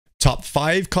Top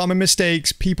 5 common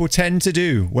mistakes people tend to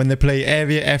do when they play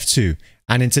Area F2.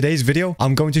 And in today's video,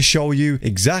 I'm going to show you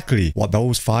exactly what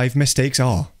those 5 mistakes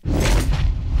are.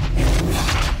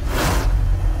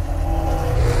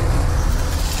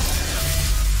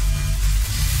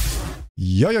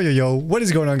 Yo, what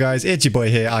is going on, guys? It's your boy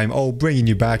here. I'm O, bringing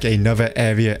you back another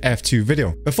Area F2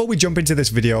 video. Before we jump into this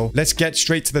video, let's get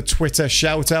straight to the Twitter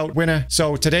shout out winner.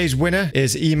 So today's winner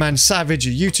is Eman Savage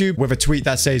YouTube with a tweet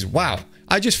that says, "Wow,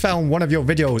 I just found one of your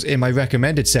videos in my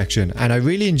recommended section and I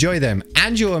really enjoy them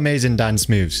and your amazing dance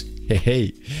moves.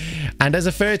 Hey. And as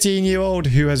a 13-year-old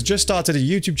who has just started a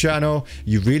YouTube channel,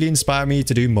 you really inspire me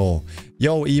to do more.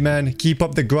 Yo, Eman, keep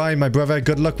up the grind, my brother.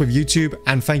 Good luck with YouTube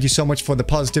and thank you so much for the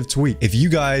positive tweet. If you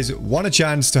guys want a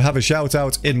chance to have a shout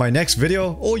out in my next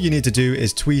video, all you need to do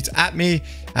is tweet at me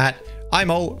at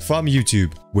I'mO from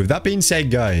YouTube. With that being said,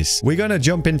 guys, we're gonna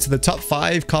jump into the top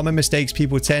 5 common mistakes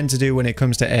people tend to do when it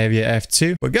comes to Area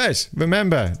F2. But guys,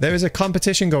 remember, there is a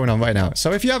competition going on right now.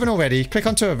 So if you haven't already, click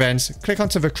onto events, click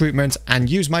onto recruitment, and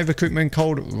use my recruitment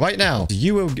code right now.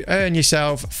 You will earn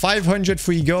yourself 500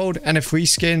 free gold and a free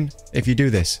skin if you do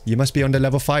this. You must be under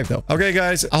level 5 though. Okay,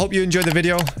 guys, I hope you enjoyed the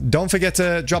video. Don't forget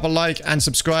to drop a like and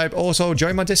subscribe. Also,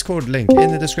 join my Discord link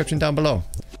in the description down below.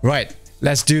 Right,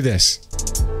 let's do this.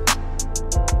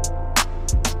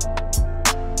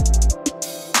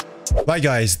 Right,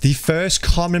 guys, the first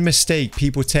common mistake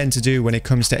people tend to do when it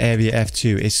comes to Area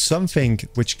F2 is something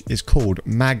which is called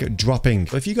mag dropping.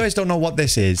 If you guys don't know what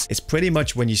this is, it's pretty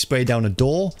much when you spray down a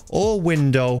door or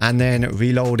window and then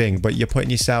reloading, but you're putting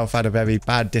yourself at a very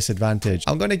bad disadvantage.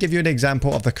 I'm going to give you an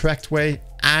example of the correct way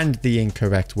and the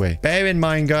incorrect way. Bear in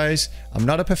mind, guys, I'm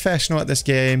not a professional at this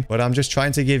game, but I'm just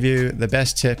trying to give you the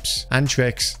best tips and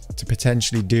tricks to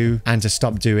potentially do and to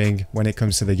stop doing when it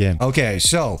comes to the game. Okay,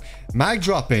 so mag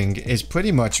dropping is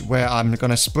pretty much where I'm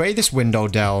going to spray this window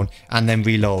down and then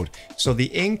reload. So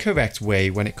the incorrect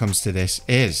way when it comes to this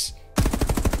is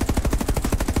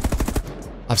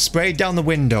I've sprayed down the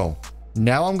window.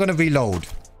 Now I'm going to reload,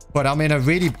 but I'm in a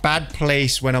really bad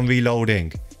place when I'm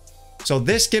reloading. So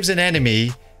this gives an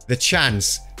enemy the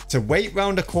chance to wait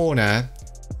round a corner,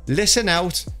 listen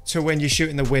out to when you're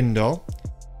shooting the window,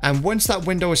 and once that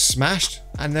window is smashed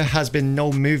and there has been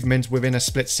no movement within a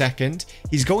split second,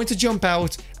 he's going to jump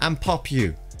out and pop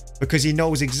you because he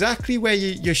knows exactly where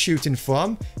you're shooting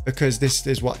from, because this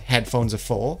is what headphones are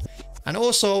for. And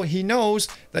also he knows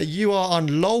that you are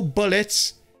on low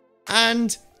bullets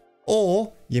and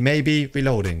or you may be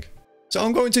reloading. So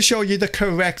I'm going to show you the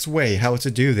correct way how to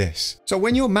do this. So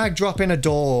when you're mag dropping a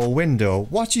door or window,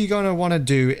 what you're going to want to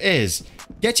do is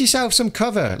get yourself some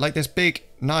cover, like this big,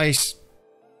 nice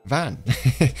van.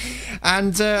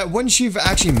 And once you've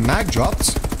actually mag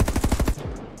dropped,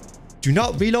 do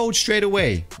not reload straight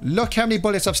away. Look how many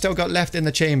bullets I've still got left in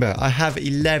the chamber. I have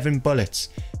 11 bullets.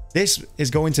 This is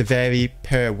going to vary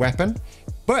per weapon,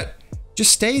 but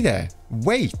just stay there.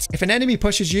 Wait. If an enemy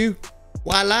pushes you,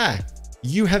 voila.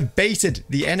 You have baited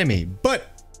the enemy.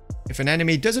 But if an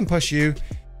enemy doesn't push you,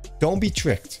 don't be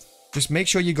tricked. Just make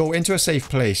sure you go into a safe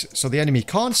place so the enemy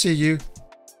can't see you,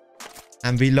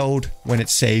 and reload when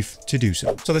it's safe to do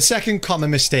so. So the second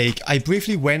common mistake, I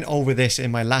briefly went over this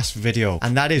in my last video,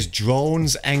 and that is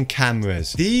drones and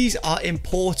cameras. These are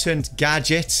important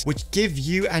gadgets which give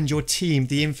you and your team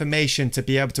the information to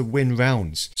be able to win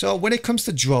rounds. So when it comes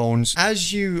to drones,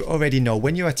 as you already know,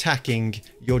 when you're attacking,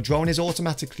 your drone is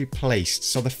automatically placed.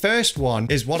 So the first one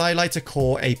is what I like to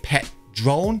call a pet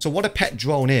drone. So what a pet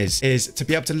drone is to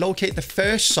be able to locate the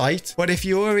first site. But if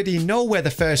you already know where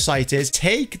the first site is,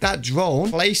 take that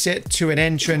drone, place it to an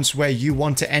entrance where you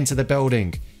want to enter the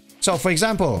building. So for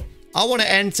example, I want to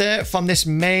enter from this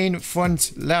main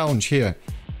front lounge here.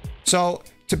 So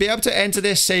to be able to enter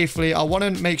this safely, I want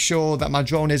to make sure that my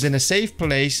drone is in a safe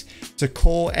place to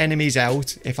call enemies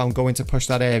out if I'm going to push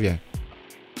that area.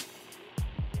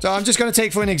 So I'm just going to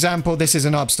take for an example, this is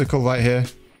an obstacle right here.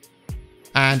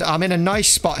 And I'm in a nice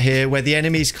spot here where the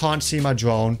enemies can't see my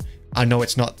drone. I know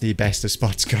it's not the best of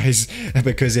spots, guys,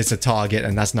 because it's a target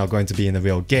and that's not going to be in the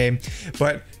real game.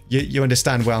 But you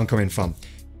understand where I'm coming from.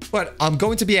 But I'm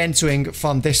going to be entering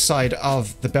from this side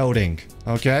of the building,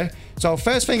 okay? So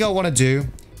first thing I want to do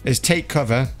is take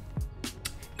cover,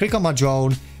 click on my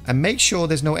drone, and make sure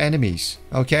there's no enemies,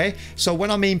 okay? So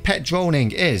when I mean pet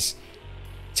droning is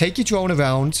take your drone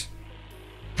around,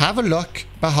 have a look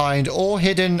behind all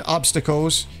hidden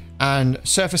obstacles and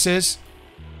surfaces,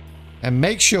 and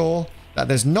make sure that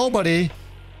there's nobody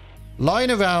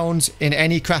lying around in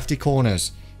any crafty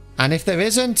corners. And if there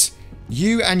isn't,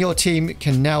 you and your team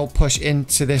can now push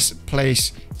into this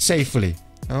place safely.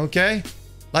 Okay?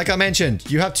 Like I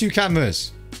mentioned, you have 2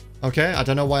 cameras. Okay, I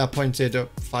don't know why I pointed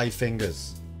up 5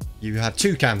 fingers. You have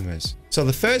 2 cameras. So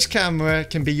the first camera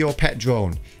can be your pet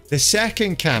drone. The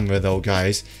second camera though,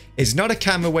 guys, is not a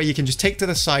camera where you can just take to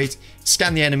the site,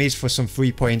 scan the enemies for some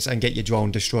free points and get your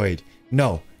drone destroyed.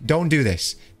 No, don't do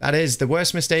this. That is the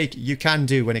worst mistake you can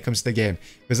do when it comes to the game.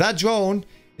 Because that drone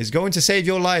is going to save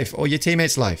your life or your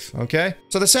teammate's life, okay?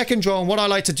 So the second drone, what I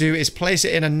like to do is place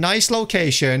it in a nice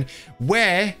location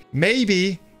where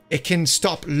maybe it can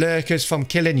stop lurkers from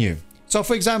killing you. So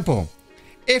for example,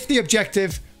 if the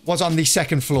objective was on the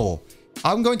second floor,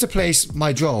 I'm going to place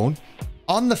my drone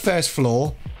on the first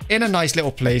floor in a nice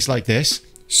little place like this.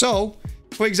 So,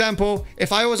 for example,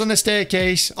 if I was on the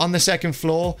staircase on the second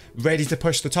floor, ready to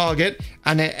push the target,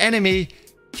 and an enemy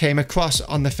came across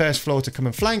on the first floor to come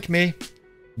and flank me,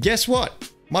 guess what?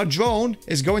 My drone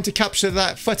is going to capture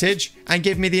that footage and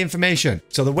give me the information.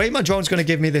 So the way my drone's going to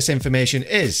give me this information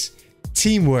is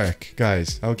teamwork,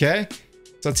 guys, okay?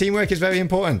 So teamwork is very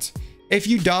important. If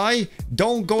you die,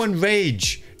 don't go and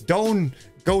rage. Don't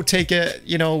go take a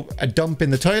dump in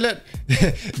the toilet.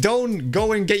 Don't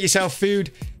go and get yourself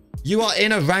food. You are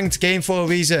in a ranked game for a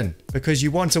reason, because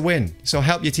you want to win. So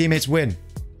help your teammates win.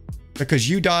 Because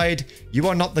you died, you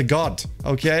are not the god,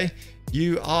 okay?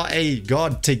 You are a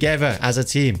god together as a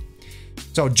team.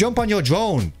 So jump on your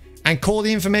drone and call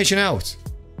the information out.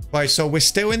 Right, so we're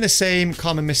still in the same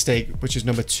common mistake, which is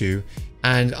number 2.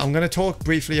 And I'm going to talk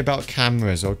briefly about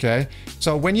cameras, okay?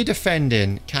 So when you're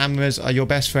defending, cameras are your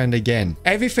best friend again.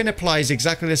 Everything applies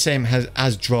exactly the same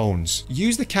as drones.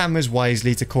 Use the cameras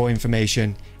wisely to call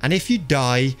information. And if you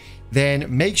die,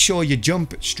 then make sure you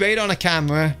jump straight on a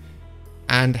camera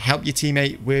and help your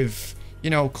teammate with,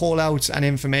 call outs and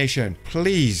information.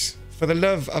 Please, for the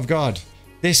love of God,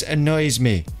 this annoys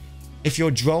me. If you're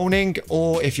droning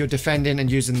or if you're defending and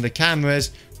using the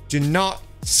cameras, do not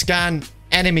scan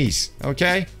enemies,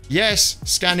 okay? Yes,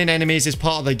 scanning enemies is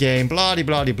part of the game, blah de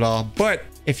blah de blah, but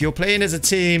if you're playing as a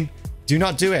team, do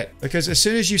not do it, because as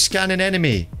soon as you scan an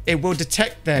enemy, it will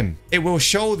detect them. It will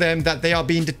show them that they are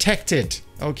being detected,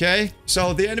 okay?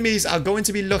 So the enemies are going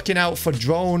to be looking out for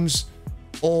drones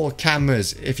or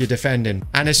cameras if you're defending,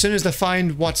 and as soon as they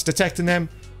find what's detecting them,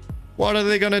 what are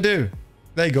they gonna do?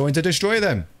 They're going to destroy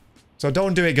them. So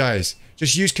don't do it, guys.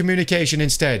 Just use communication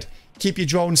instead. Keep your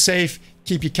drone safe.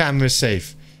 Keep your cameras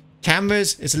safe.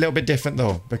 Cameras, it's a little bit different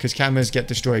though, because cameras get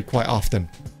destroyed quite often.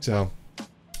 So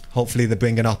hopefully they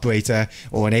bring an operator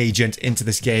or an agent into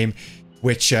this game,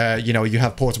 which, you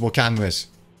have portable cameras.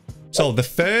 So the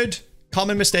third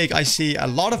common mistake I see a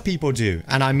lot of people do,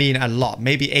 and I mean a lot,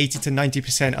 maybe 80 to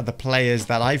 90% of the players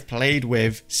that I've played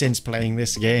with since playing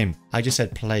this game. I just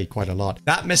said play quite a lot.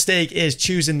 That mistake is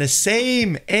choosing the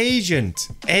same agent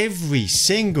every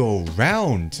single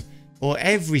round or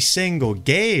every single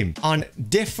game on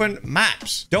different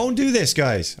maps. Don't do this,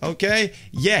 guys, okay?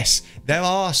 Yes, there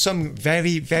are some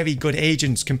very, very good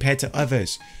agents compared to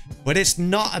others, but it's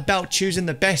not about choosing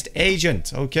the best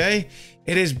agent, okay?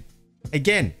 It is,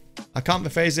 again, I can't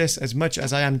rephrase this as much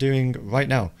as I am doing right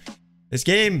now. This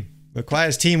game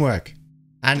requires teamwork.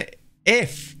 And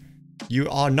if you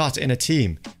are not in a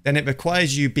team, then it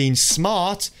requires you being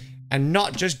smart and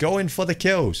not just going for the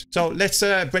kills. So let's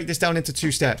break this down into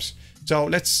 2 steps. So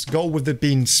let's go with the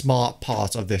being smart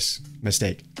part of this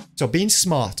mistake. So being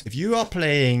smart, if you are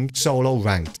playing solo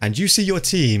ranked and you see your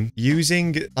team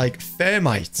using like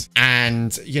thermite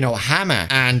and, hammer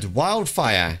and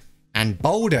wildfire and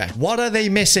boulder, what are they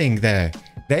missing there?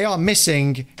 They are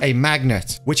missing a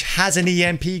magnet, which has an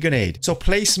EMP grenade. So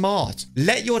play smart.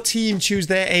 Let your team choose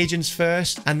their agents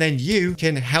first, and then you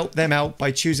can help them out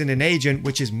by choosing an agent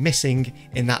which is missing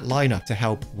in that lineup to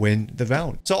help win the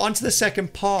round. So on to the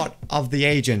second part of the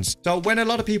agents. So when a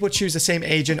lot of people choose the same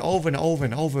agent over and over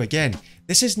and over again,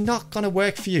 this is not going to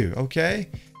work for you, okay?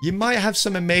 You might have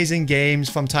some amazing games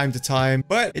from time to time,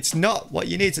 but it's not what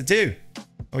you need to do.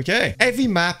 Okay, every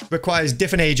map requires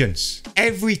different agents.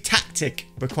 Every tactic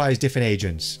requires different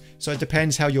agents. So it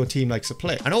depends how your team likes to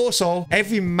play. And also,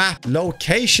 every map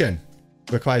location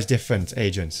requires different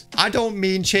agents. I don't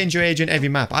mean change your agent every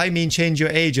map. I mean change your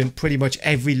agent pretty much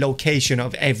every location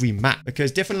of every map,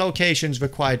 because different locations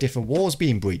require different walls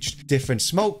being breached, different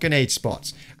smoke grenade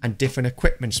spots, and different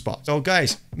equipment spots. So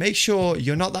guys, make sure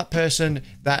you're not that person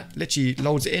that literally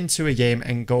loads into a game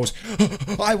and goes,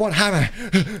 oh, I want hammer.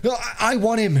 I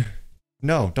want him.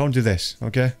 No, don't do this,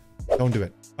 okay? Don't do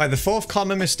it. All right, the fourth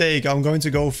common mistake I'm going to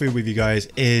go through with you guys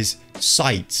is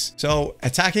sights. So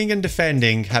attacking and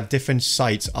defending have different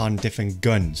sights on different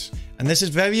guns. And this is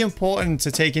very important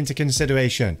to take into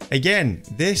consideration. Again,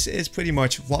 this is pretty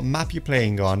much what map you're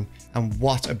playing on and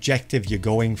what objective you're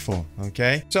going for,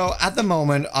 okay? So at the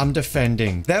moment, I'm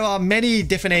defending. There are many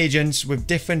different agents with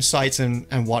different sights and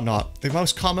whatnot. The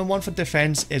most common one for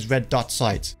defense is red dot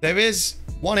sight. There is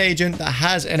one agent that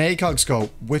has an ACOG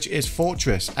scope, which is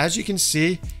Fortress. As you can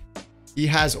see, he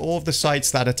has all of the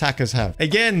sights that attackers have.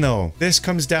 Again, though, this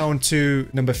comes down to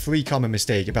number 3 common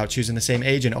mistake about choosing the same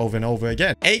agent over and over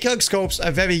again. ACOG scopes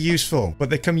are very useful, but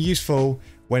they come useful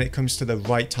when it comes to the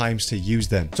right times to use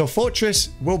them. So Fortress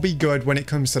will be good when it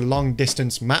comes to long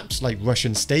distance maps like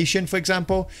Russian Station, for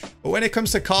example. But when it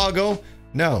comes to cargo,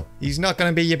 no, he's not going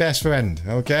to be your best friend,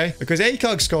 okay? Because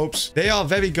ACOG scopes, they are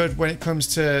very good when it comes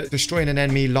to destroying an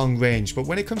enemy long range. But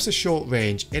when it comes to short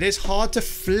range, it is hard to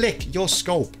flick your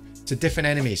scope to different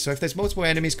enemies. So if there's multiple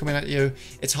enemies coming at you,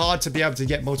 it's hard to be able to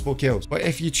get multiple kills. But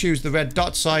if you choose the red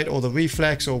dot sight or the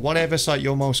reflex or whatever sight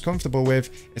you're most comfortable with,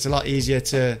 it's a lot easier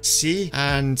to see.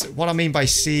 And what I mean by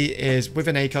see is with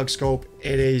an ACOG scope,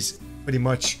 it is pretty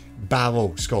much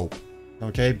barrel scope.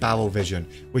 Okay, barrel vision,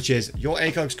 which is your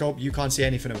ACOG scope, you can't see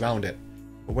anything around it.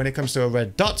 But when it comes to a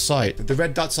red dot sight, the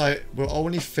red dot sight will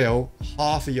only fill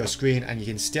half of your screen and you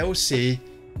can still see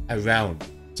around.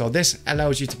 So this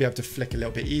allows you to be able to flick a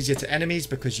little bit easier to enemies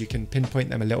because you can pinpoint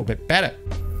them a little bit better.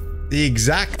 The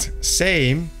exact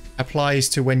same applies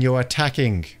to when you're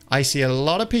attacking. I see a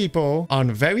lot of people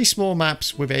on very small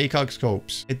maps with ACOG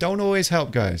scopes. It don't always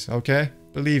help, guys, okay?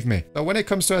 Believe me. But when it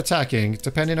comes to attacking,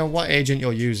 depending on what agent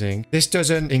you're using, this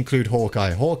doesn't include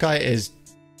Hawkeye. Hawkeye is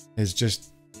just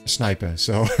a sniper.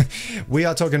 So we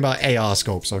are talking about AR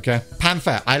scopes, okay?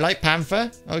 Panther. I like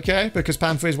Panther, okay? Because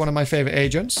Panther is one of my favorite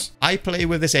agents. I play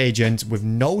with this agent with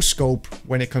no scope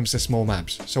when it comes to small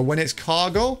maps. So when it's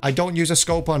cargo, I don't use a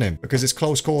scope on him because it's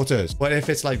close quarters. But if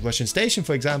it's like Russian Station,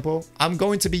 for example, I'm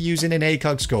going to be using an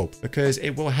ACOG scope because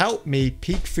it will help me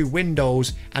peek through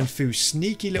windows and through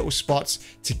sneaky little spots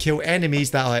to kill enemies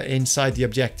that are inside the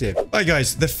objective. Alright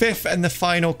guys, the 5th and the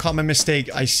final common mistake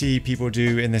I see people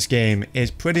do in this game is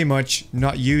pretty much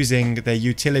not using their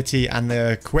utility and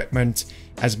their equipment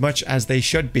as much as they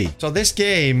should be. So this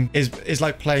game is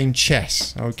like playing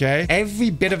chess, okay? Every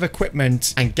bit of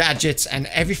equipment and gadgets and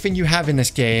everything you have in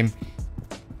this game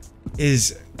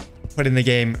is put in the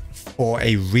game for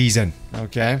a reason,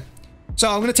 okay? So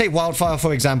I'm going to take Wildfire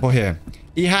for example here.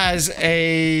 He has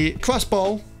a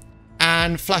crossbow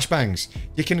and flashbangs.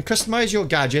 You can customize your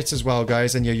gadgets as well,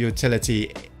 guys, and your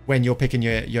utility when you're picking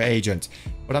your agent.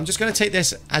 But I'm just going to take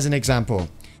this as an example.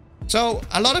 So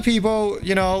a lot of people,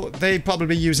 you know, they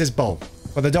probably use his bow,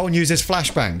 but they don't use his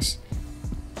flashbangs.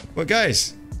 But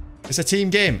guys, it's a team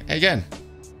game again.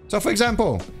 So for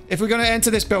example, if we're going to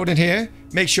enter this building here,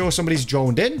 make sure somebody's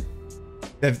droned in.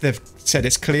 They've said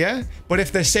it's clear. But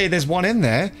if they say there's one in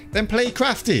there, then play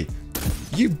crafty.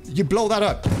 You blow that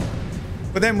up.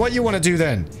 But then what you want to do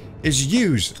then is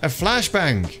use a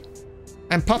flashbang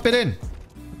and pop it in.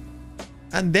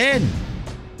 And then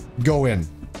go in.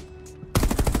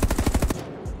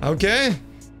 Okay?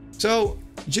 So,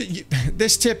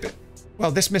 this tip,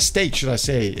 well, this mistake, should I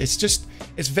say,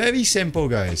 it's very simple,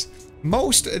 guys.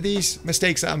 Most of these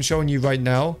mistakes that I'm showing you right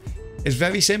now is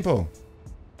very simple.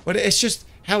 But it's just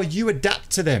how you adapt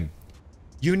to them.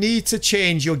 You need to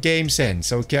change your game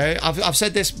sense, okay? I've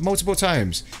said this multiple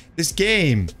times. This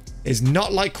game is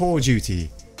not like Call of Duty.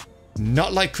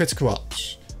 Not like Critical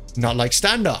Ops. Not like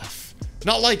Standoff.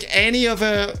 Not like any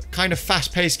other kind of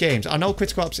fast-paced games. I know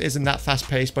Critical Ops isn't that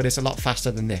fast-paced, but it's a lot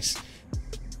faster than this.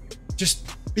 Just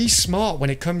be smart when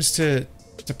it comes to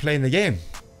playing the game.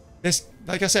 This,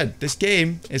 like I said, this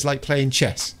game is like playing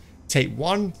chess. Take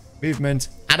one movement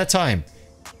at a time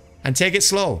and take it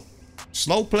slow.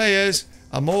 Slow players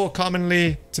are more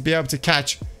commonly to be able to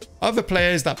catch other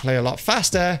players that play a lot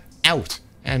faster out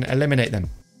and eliminate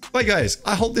them. Right guys,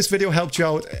 I hope this video helped you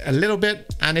out a little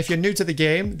bit, and if you're new to the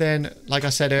game, then like I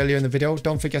said earlier in the video,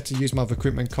 don't forget to use my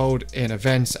recruitment code in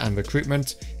events and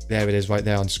recruitment. There it is right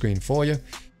there on screen for you.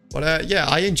 But yeah,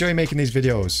 I enjoy making these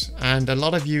videos, and a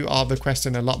lot of you are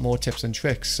requesting a lot more tips and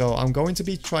tricks, so I'm going to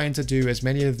be trying to do as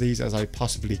many of these as I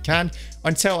possibly can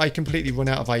until I completely run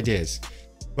out of ideas.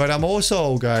 But I'm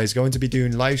also, guys, going to be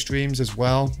doing live streams as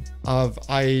well.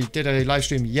 I did a live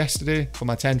stream yesterday for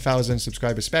my 10,000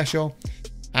 subscriber special.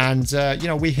 And, you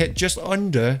know, we hit just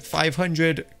under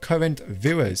 500 current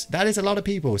viewers. That is a lot of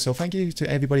people. So thank you to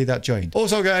everybody that joined.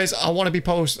 Also, guys, I want to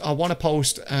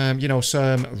post, you know,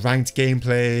 some ranked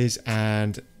gameplays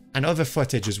and other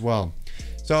footage as well.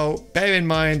 So So bear in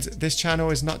mind, this channel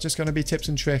is not just going to be tips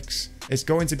and tricks. It's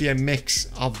going to be a mix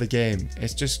of the game.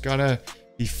 It's just gonna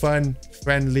be fun,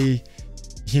 friendly,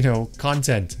 you know,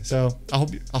 content. So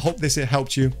I hope this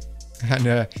helped you.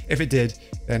 And if it did,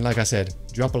 then like I said,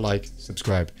 drop a like,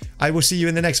 subscribe. I will see you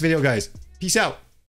in the next video, guys. Peace out.